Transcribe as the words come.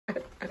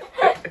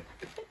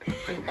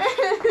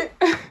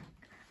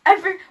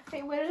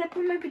where did I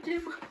put my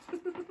pajamas?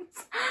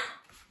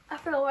 I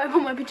forgot where I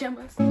put my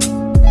pajamas.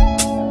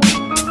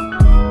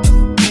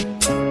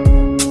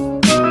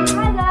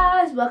 Hi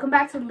guys, welcome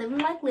back to Living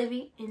Like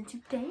Livvy, and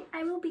today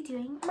I will be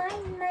doing my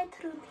night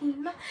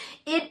routine.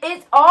 It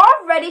is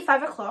already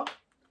 5 o'clock,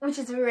 which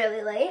is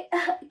really late.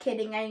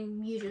 Kidding, I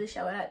usually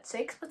shower at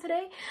 6, but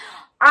today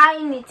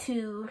I need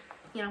to,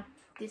 do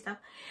stuff.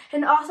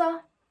 And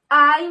also,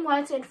 I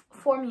wanted to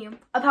inform you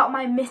about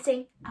my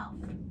missing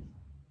outfit.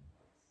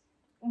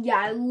 Yeah,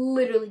 I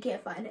literally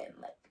can't find him.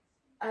 Like,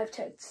 I've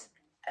checked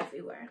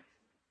everywhere.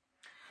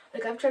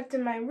 Like, I've checked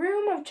in my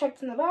room, I've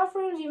checked in the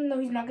bathrooms, even though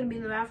he's not gonna be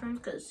in the bathrooms,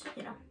 because,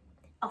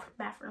 off the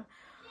bathroom.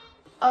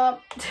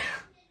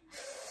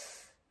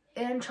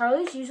 And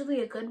Charlie's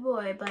usually a good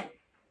boy, but I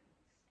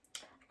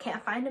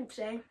can't find him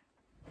today.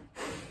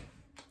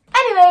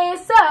 Anyway,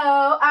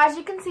 so, as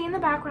you can see in the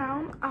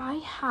background,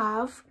 I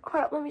have,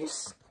 hold up, let me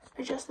just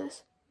adjust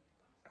this.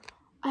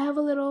 I have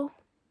a little,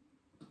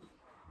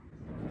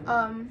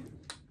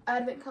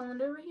 advent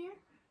calendar right here.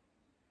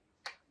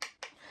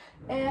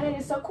 And it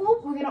is so cool.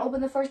 We're going to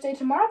open the first day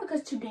tomorrow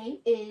because today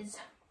is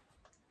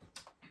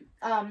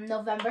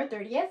November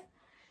 30th.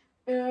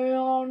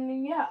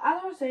 And yeah,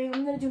 as I was saying,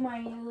 I'm going to do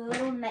my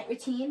little night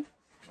routine.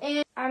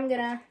 And I'm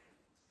going to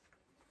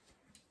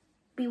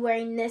be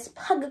wearing this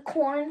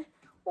puggacorn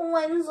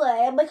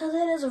Wednesday because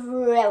it is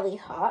really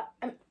hot.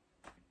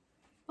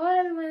 Why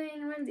am I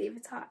wearing Wednesday if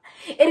it's hot?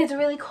 It is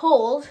really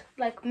cold,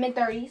 like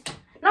mid-30s.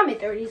 Not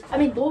mid-30s, I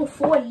mean low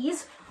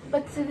 40s.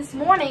 But this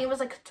morning it was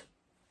like,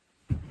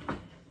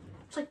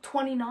 it's like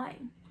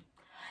 29.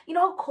 You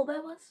know how cold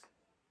that was?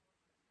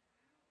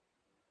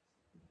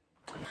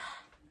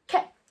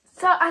 Okay,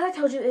 so as I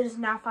told you, it is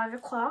now 5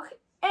 o'clock.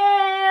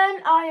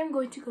 And I am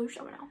going to go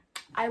shower now.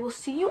 I will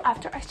see you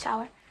after I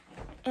shower.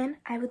 And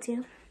I will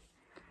do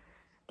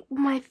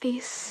my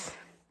face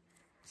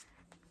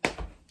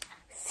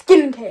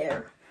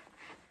skincare.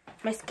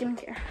 My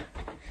skincare.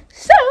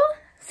 So,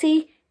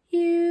 see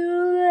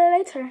you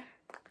later.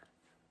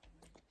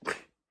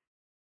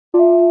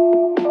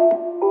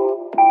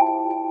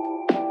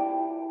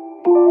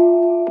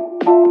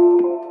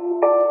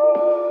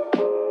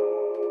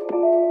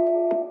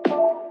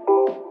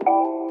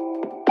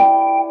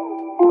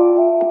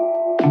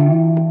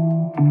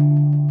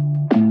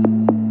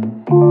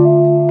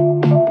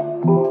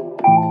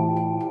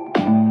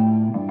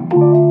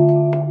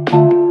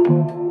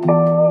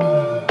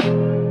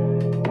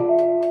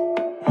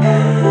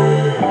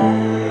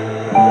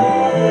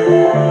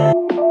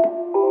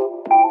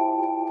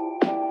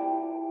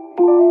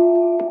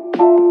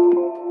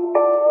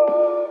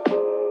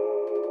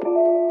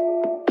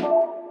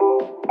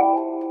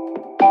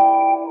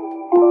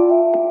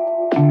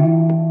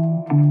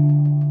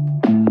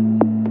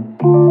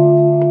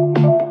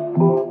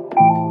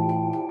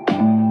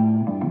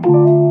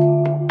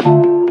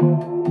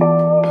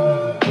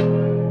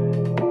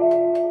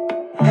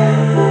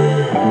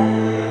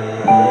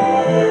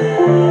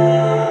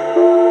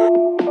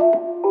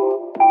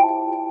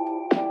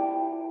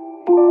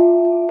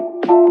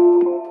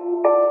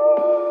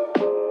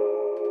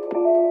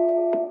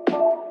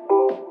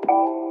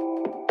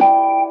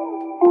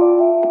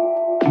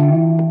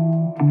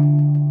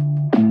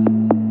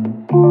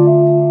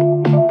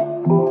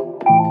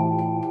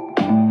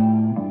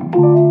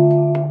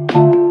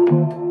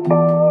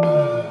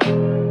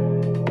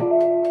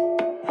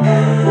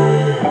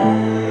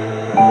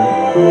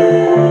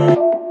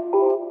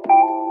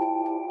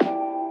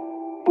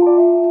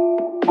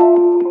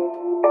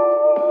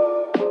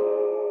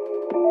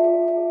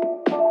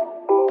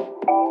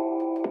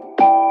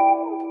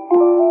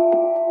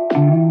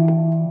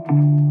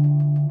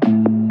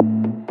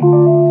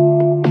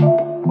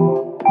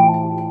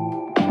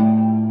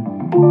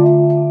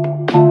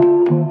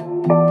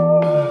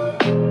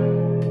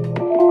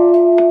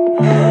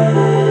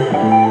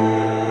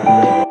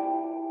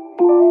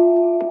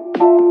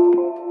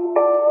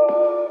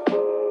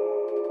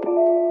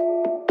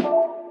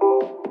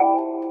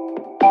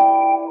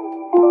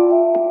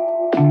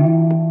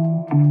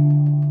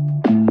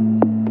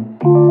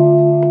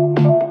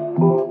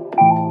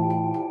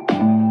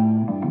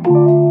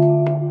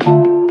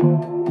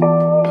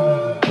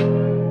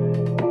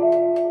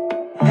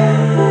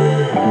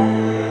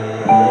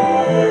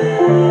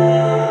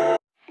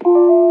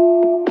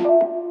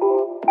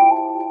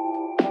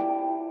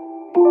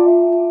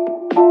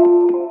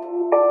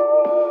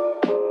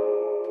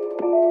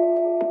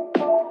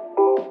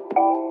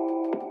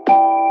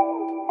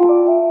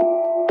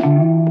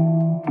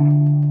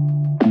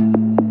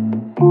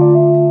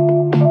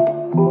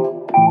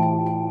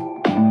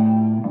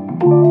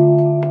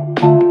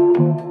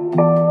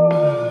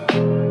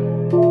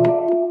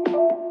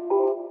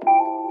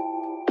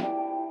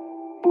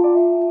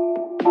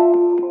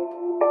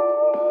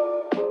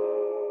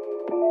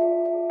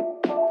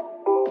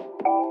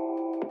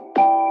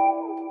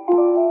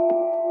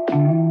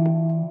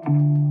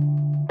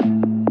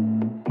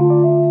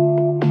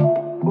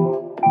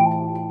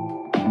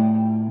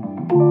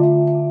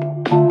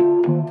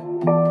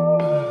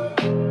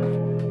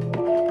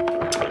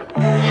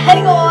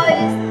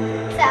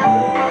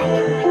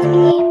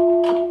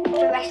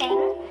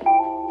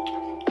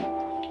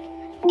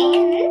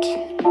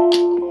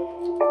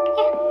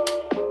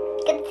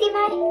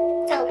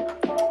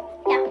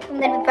 I'm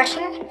going to be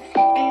brushing,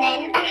 and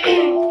then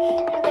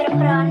I'm going to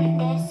put on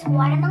this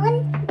watermelon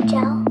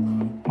gel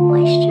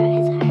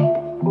moisturizer.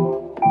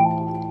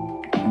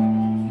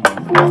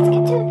 Let's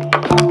get to it.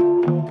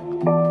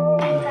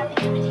 I'm grabbing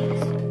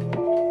tomatoes.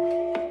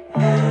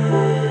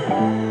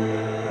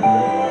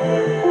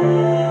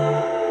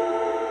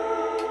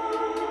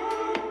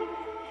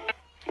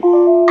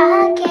 I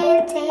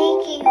can't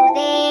take you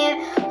there.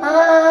 Oh,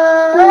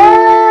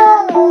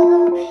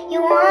 you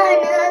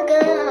wanna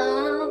go?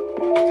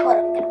 So what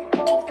I'm gonna put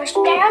my toothbrush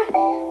down,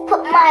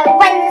 put my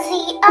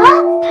onesie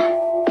up,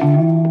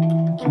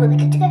 and we'll be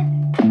good to go.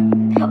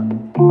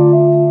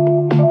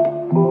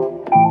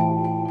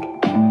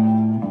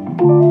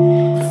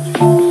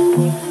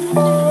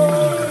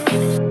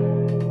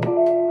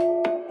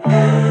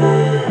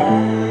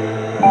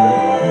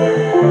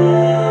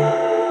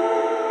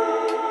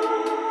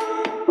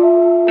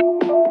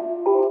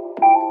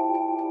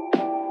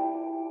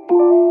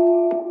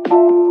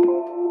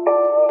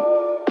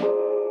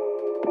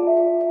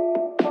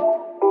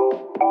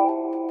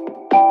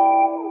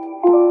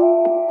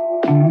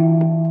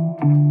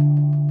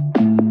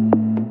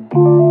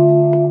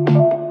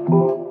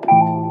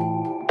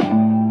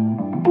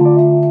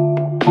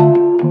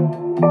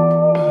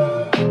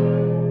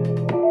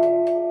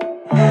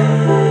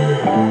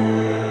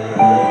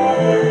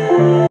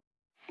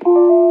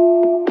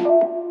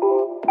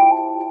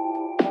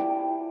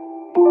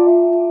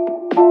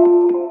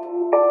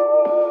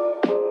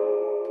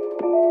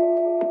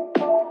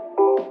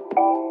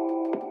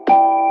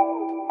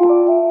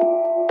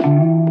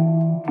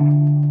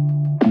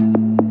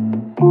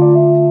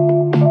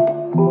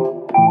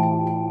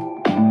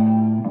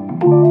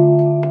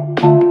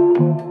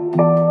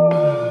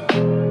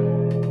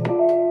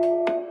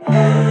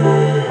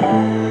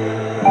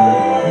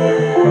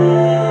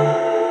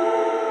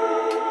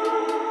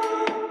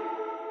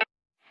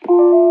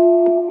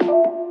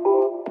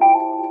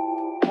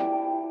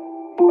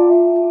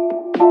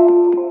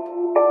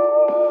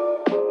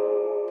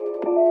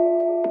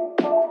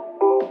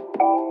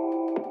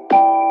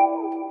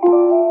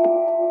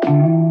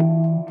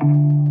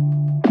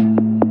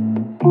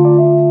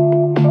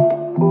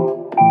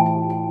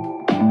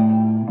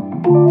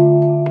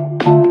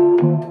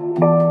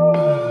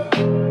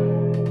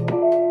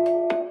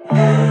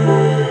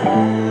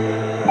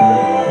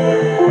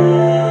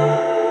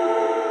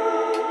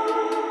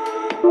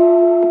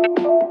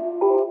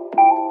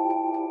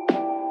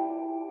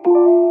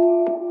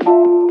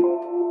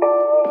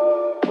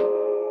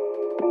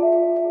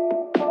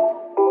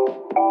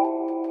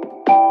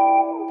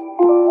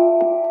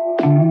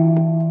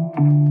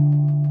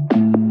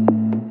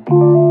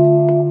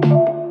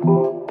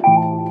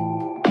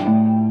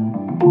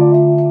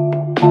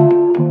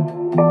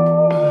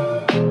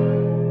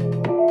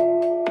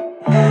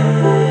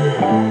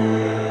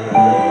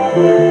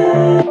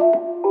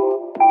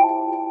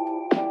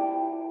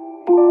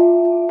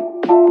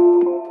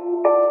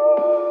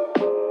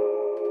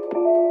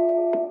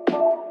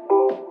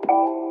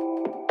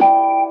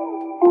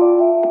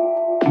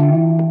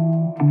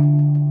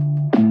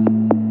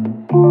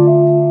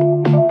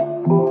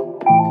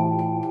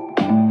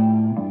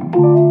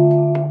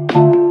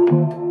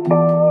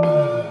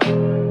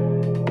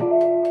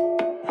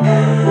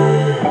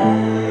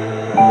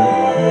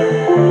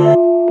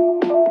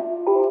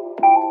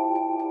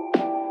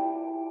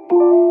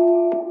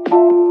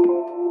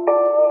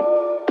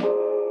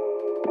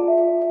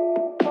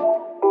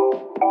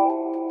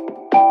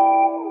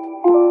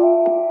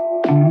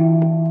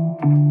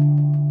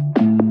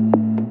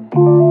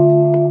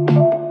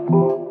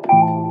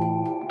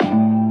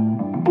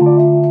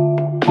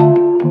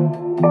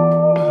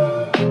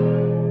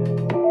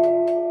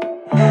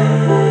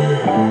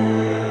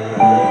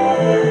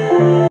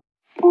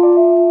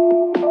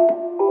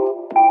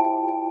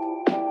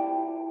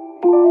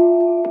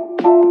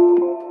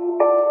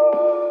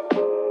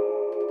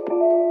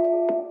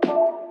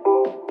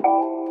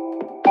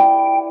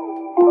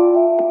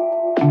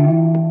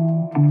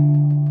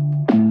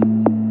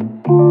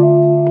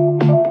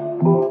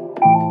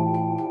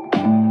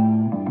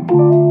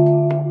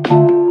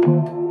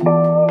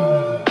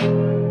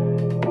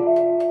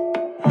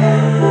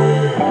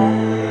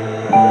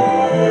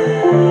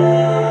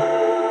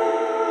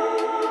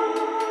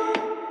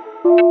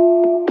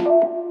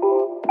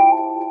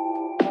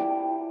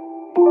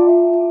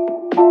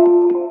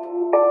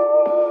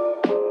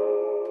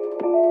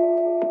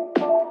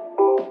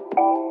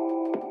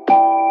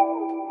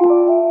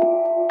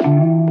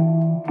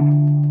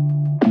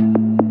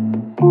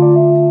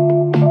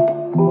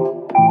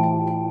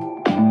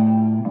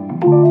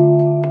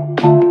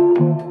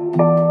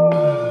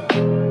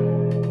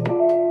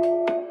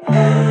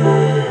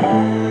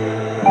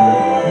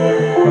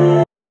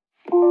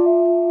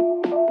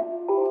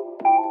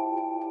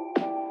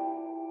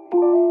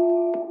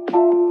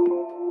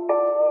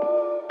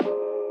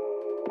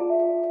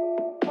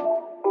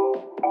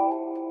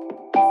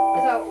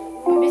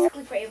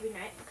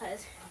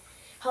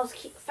 helps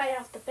fight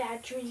off the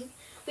bad dreams.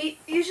 We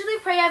usually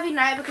pray every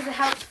night because it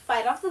helps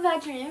fight off the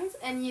bad dreams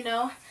and, you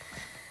know,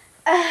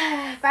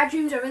 bad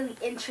dreams are really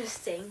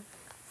interesting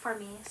for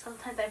me.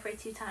 Sometimes I pray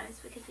 2 times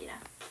because, you know,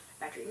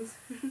 bad dreams.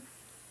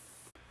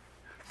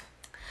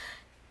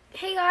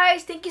 Hey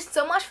guys, thank you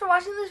so much for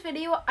watching this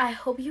video. I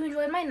hope you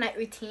enjoyed my night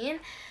routine.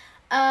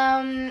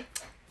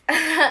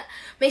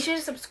 Make sure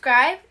to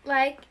subscribe,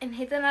 like, and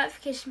hit the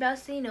notification bell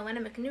so you know when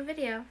I make a new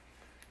video.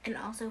 And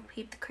also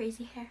peep the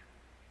crazy hair.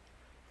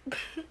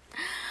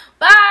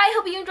 Bye!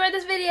 Hope you enjoyed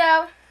this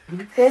video.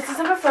 Today is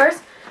December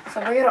 1st, so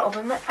we're going to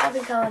open my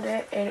advent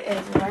calendar. It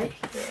is right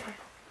here.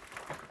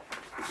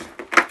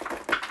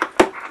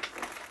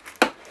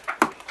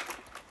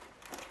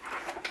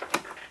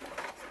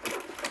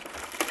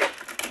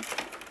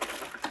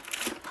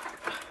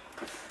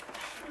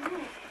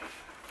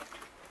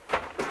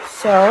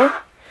 So,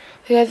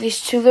 we have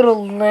these 2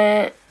 little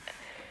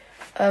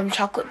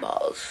chocolate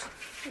balls.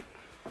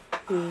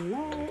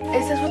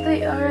 It says what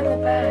they are in the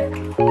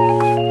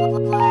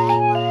back.